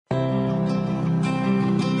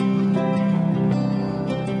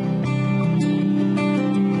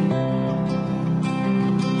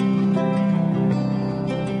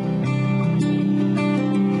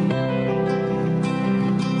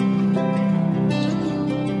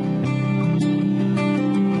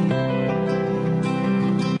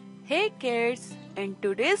In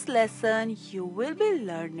today's lesson, you will be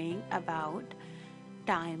learning about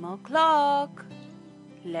timer clock.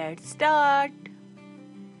 Let's start.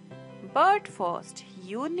 But first,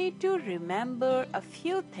 you need to remember a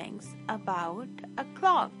few things about a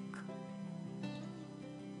clock.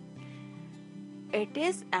 It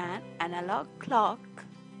is an analog clock.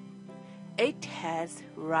 It has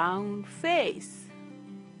round face.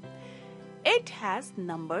 It has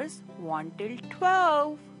numbers 1 till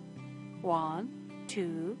 12. 1,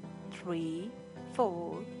 2, 3,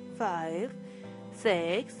 4, 5,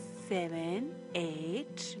 6, 7,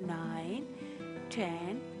 8, 9,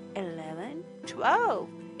 10, 11, 12.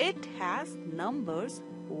 It has numbers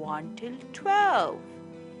 1 till 12.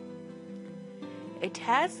 It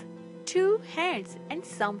has 2 hands and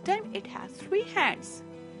sometimes it has 3 hands.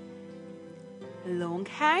 Long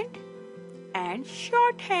hand and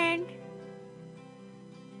short hand.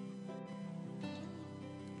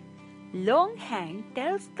 Long hand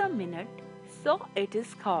tells the minute, so it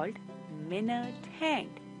is called minute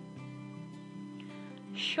hand.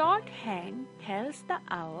 Short hand tells the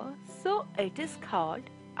hour, so it is called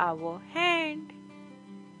hour hand.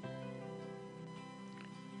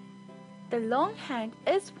 The long hand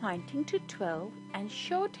is pointing to 12 and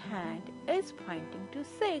short hand is pointing to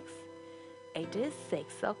 6. It is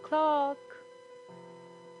 6 o'clock.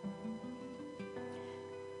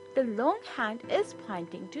 The long hand is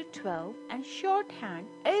pointing to 12 and short hand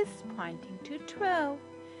is pointing to 12.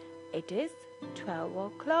 It is 12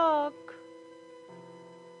 o'clock.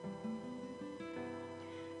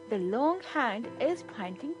 The long hand is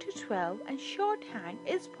pointing to 12 and short hand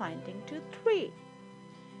is pointing to 3.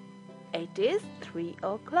 It is 3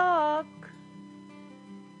 o'clock.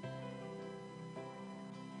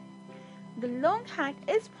 The long hand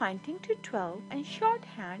is pointing to 12 and short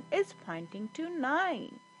hand is pointing to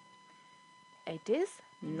 9. It is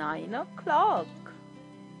 9 o'clock.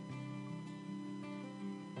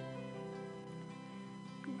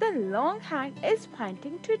 The long hand is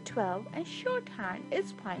pointing to 12 and short hand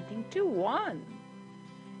is pointing to 1.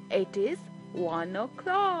 It is 1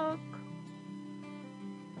 o'clock.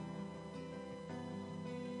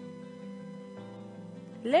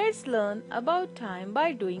 Let's learn about time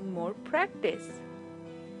by doing more practice.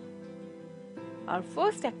 Our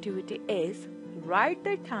first activity is write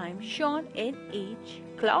the time shown in each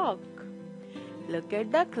clock. Look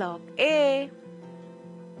at the clock A.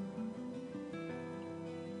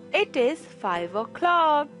 It is 5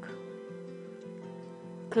 o'clock.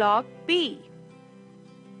 Clock B.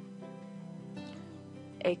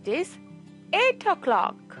 It is 8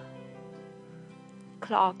 o'clock.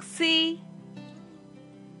 Clock C.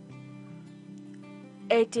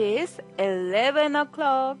 It is 11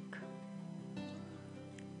 o'clock.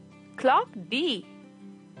 Clock D.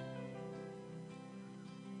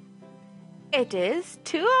 It is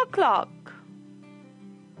 2 o'clock.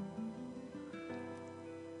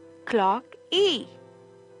 Clock E.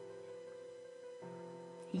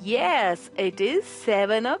 Yes, it is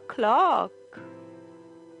 7 o'clock.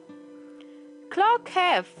 Clock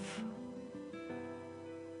F.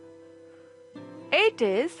 It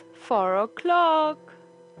is 4 o'clock.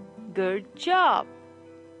 Good job.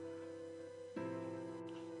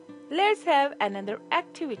 Let's have another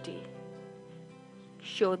activity.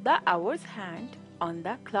 Show the hours hand on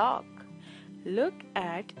the clock. Look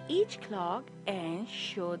at each clock and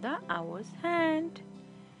show the hours hand.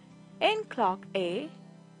 In clock A,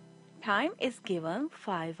 time is given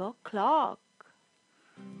 5 o'clock.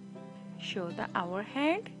 Show the hour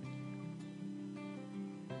hand.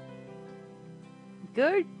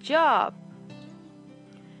 Good job.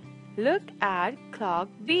 Look at clock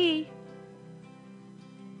B.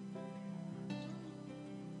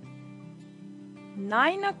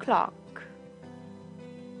 Nine o'clock.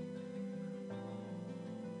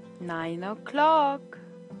 9 o'clock.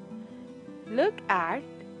 Look at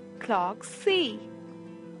clock C.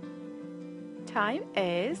 Time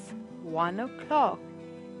is 1 o'clock.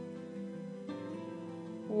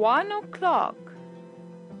 1 o'clock.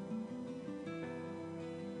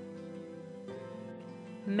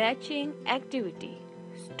 Matching activity.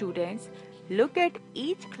 Students, look at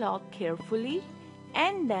each clock carefully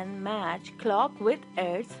and then match clock with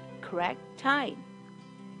its correct time.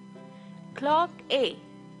 Clock A.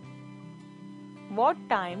 What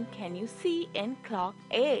time can you see in clock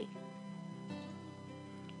A?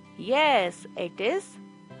 Yes, it is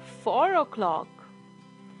 4 o'clock.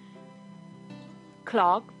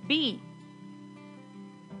 Clock B.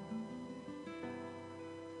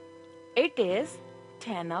 It is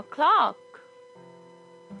 10 o'clock.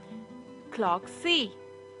 Clock C.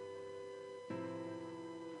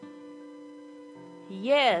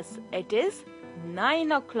 Yes, it is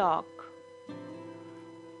 9 o'clock.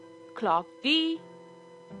 Clock B.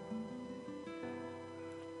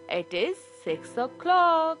 It is 6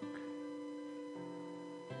 o'clock.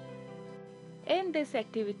 In this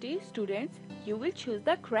activity, students, you will choose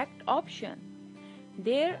the correct option.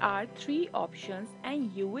 There are 3 options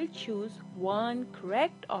and you will choose one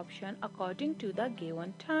correct option according to the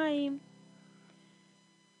given time.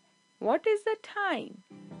 What is the time?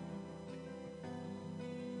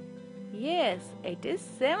 Yes, it is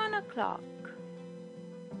 7 o'clock.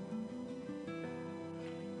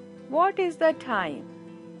 What is the time?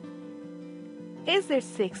 Is it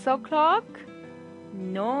 6 o'clock?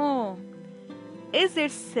 No. Is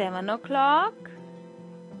it 7 o'clock?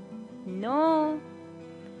 No.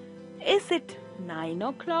 Is it 9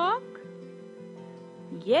 o'clock?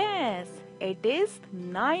 Yes, it is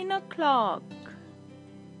 9 o'clock.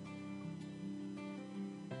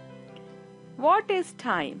 What is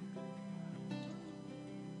time?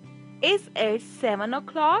 Is it 7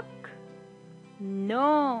 o'clock?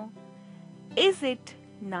 No. Is it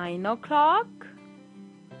 9 o'clock?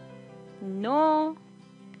 No.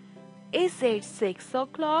 Is it 6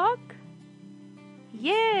 o'clock?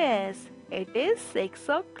 Yes, it is 6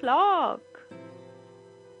 o'clock.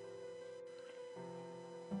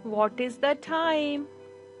 What is the time?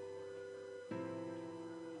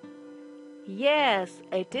 Yes,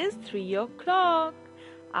 it is 3 o'clock.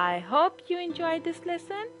 I hope you enjoyed this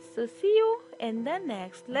lesson. So see you in the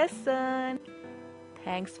next lesson.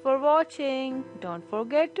 Thanks for watching. Don't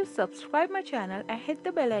forget to subscribe my channel and hit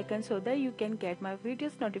the bell icon so that you can get my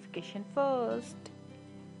videos notification first.